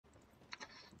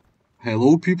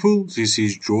Hello people, this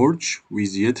is George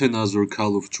with yet another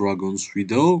Call of Dragons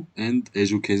video, and as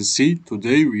you can see,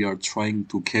 today we are trying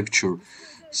to capture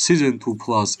Season 2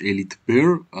 Plus Elite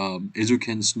Bear. As you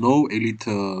can know, Elite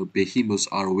Behemoths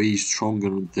are way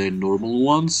stronger than normal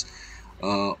ones.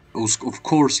 Of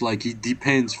course, like it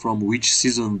depends from which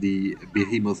season the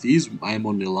Behemoth is. I'm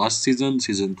on the last season,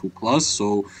 Season 2 Plus,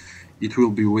 so it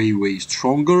will be way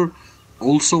stronger.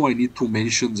 Also, I need to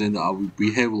mention that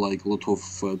we have like a lot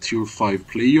of tier 5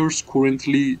 players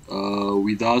currently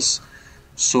with us,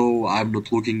 so I'm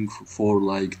not looking for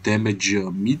like damage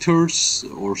meters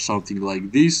or something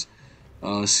like this.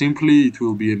 Simply, it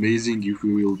will be amazing if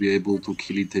we will be able to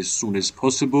kill it as soon as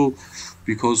possible,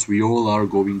 because we all are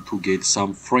going to get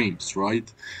some frames, right?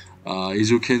 As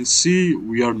you can see,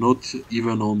 we are not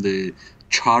even on the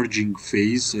charging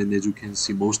phase, and as you can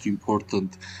see, most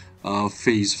important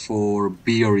phase for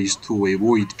beer is to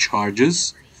avoid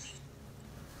charges.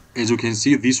 As you can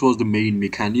see, this was the main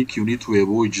mechanic. You need to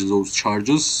avoid those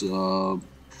charges,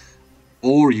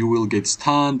 or you will get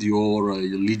stunned, your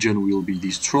legion will be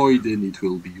destroyed and it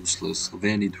will be useless.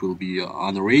 Then it will be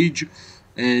unrage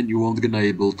and you won't gonna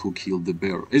able to kill the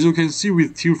bear. As you can see,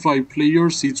 with tier 5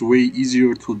 players, it's way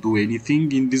easier to do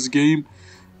anything in this game,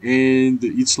 and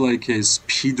it's like a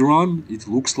speed run. It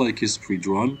looks like a speed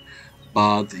run,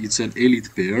 but it's an elite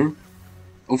bear.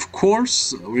 Of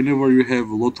course, whenever you have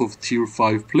a lot of tier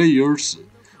 5 players,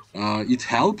 it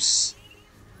helps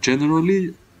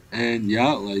generally. And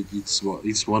yeah, like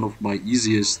it's one of my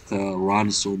easiest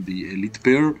runs on the elite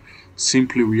bear.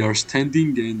 Simply we are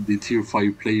standing and the tier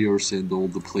 5 players and all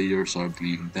the players are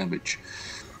dealing damage.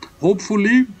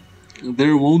 Hopefully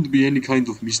there won't be any kind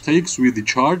of mistakes with the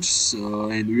charges,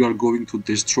 and we are going to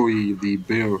destroy the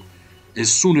bear as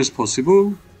soon as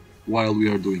possible while we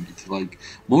are doing it. Like,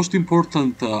 most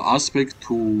important aspect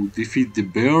to defeat the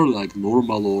bear, like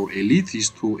normal or elite, is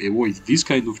to avoid this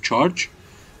kind of charge.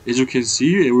 As you can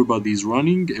see, everybody is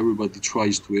running, everybody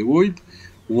tries to avoid.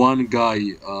 One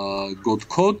guy got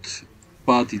caught,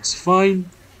 but it's fine.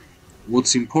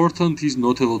 What's important is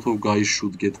not a lot of guys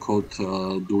should get caught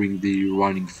during the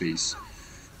running phase.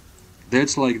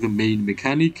 That's like the main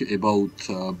mechanic about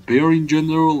bear in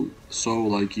general. So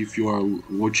like if you are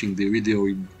watching the video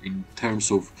in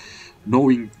terms of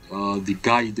knowing the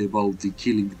guide about the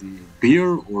killing the bear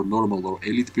or normal or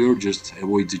elite bear, just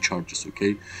avoid the charges,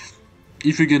 okay?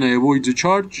 If you're gonna avoid the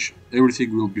charge,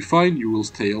 everything will be fine, you will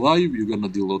stay alive, you're gonna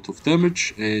deal a lot of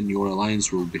damage, and your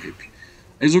alliance will be happy.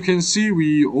 As you can see,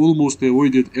 we almost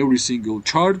avoided every single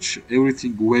charge,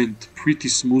 everything went pretty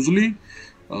smoothly.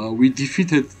 We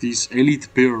defeated this elite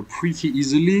bear pretty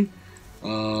easily,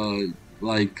 uh,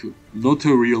 like not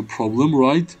a real problem,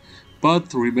 right?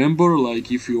 But remember,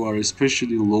 like if you are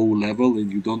especially low level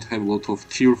and you don't have a lot of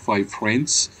tier 5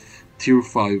 friends, tier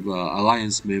 5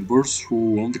 alliance members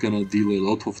who aren't gonna deal a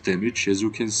lot of damage, as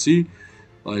you can see,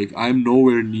 like I'm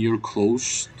nowhere near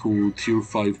close to tier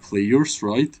 5 players,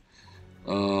 right?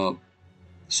 Uh,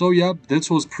 so yeah, that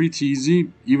was pretty easy,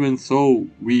 even though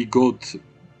we got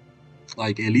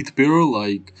like elite bear,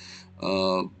 like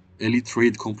uh, elite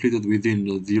trade completed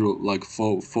within zero, like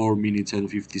 4 minutes and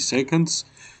 50 seconds.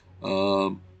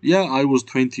 Yeah, I was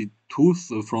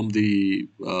 22th from the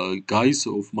guys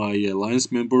of my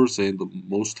alliance members, and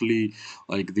mostly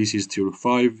like this is tier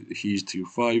 5, he's tier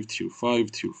 5, tier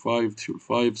 5, tier 5, tier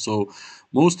 5. So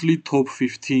mostly top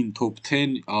 15, top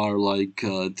 10 are like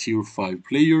tier 5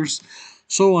 players.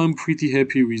 So I'm pretty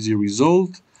happy with the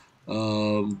result.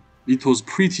 It was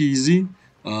pretty easy.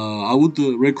 I would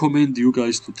recommend you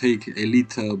guys to take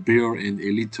Elite Bear and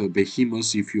Elite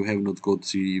Behemoth if you have not got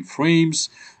the frames,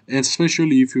 and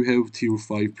especially if you have tier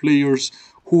 5 players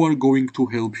who are going to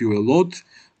help you a lot.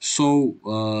 So,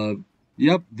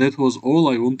 yep, that was all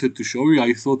I wanted to show you.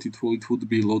 I thought it would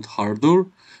be a lot harder,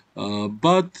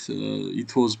 but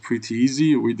it was pretty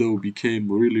easy. Video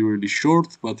became really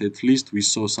short, but at least we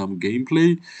saw some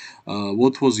gameplay.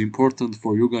 What was important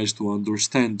for you guys to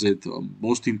understand that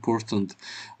most important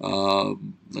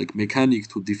like mechanic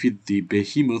to defeat the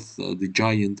behemoth, the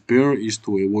giant bear, is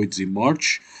to avoid the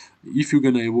march. If you're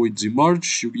gonna avoid the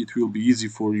march, it will be easy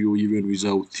for you even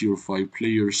without tier 5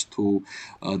 players to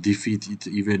defeat it.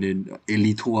 Even in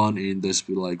elite 1 and that's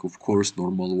like of course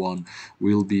normal 1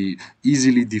 will be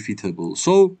easily defeatable.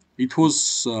 So it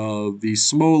was the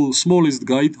smallest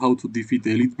guide how to defeat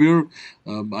elite bear.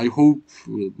 I hope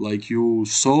like you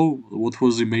saw what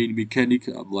was the main mechanic.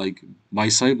 Like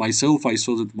myself, I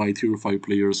saw that my tier 5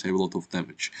 players have a lot of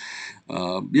damage.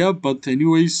 Yeah, but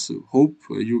anyways, hope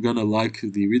you're gonna like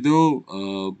the video.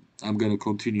 I'm gonna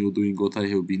continue doing what I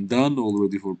have been done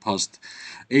already for past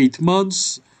 8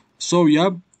 months. So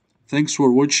yeah, Thanks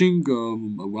for watching.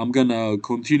 I'm gonna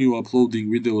continue uploading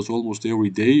videos almost every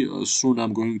day. Soon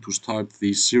I'm going to start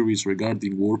this series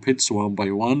regarding war pets one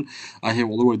by one. I have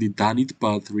already done it,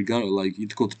 but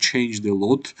it got changed a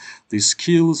lot. The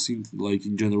skills,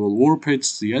 in general war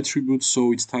pets, the attributes.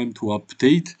 So it's time to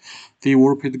update the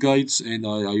war pet guides, and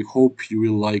I hope you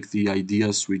will like the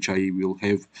ideas which I will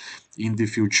have in the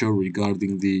future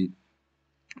regarding the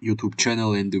YouTube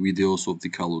channel and the videos of the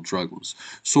Call of Dragons.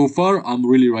 So far, I'm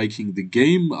really liking the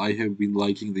game. I have been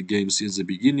liking the game since the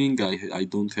beginning. I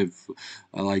don't have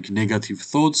negative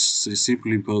thoughts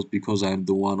simply because I'm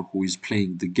the one who is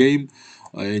playing the game,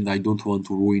 and I don't want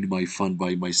to ruin my fun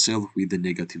by myself with the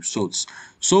negative thoughts.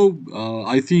 So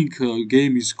I think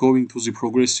game is going to the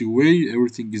progressive way.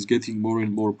 Everything is getting more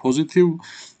and more positive.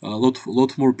 A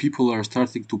lot more people are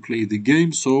starting to play the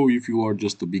game. So if you are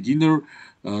just a beginner,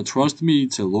 trust me,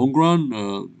 it's a long run.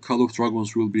 Call of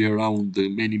Dragons will be around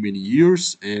many, many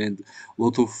years, and a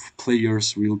lot of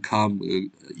players will come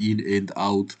in and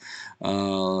out.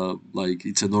 Like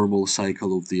it's a normal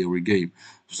cycle of the every game.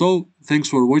 So, thanks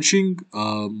for watching.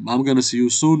 I'm gonna see you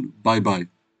soon. Bye bye.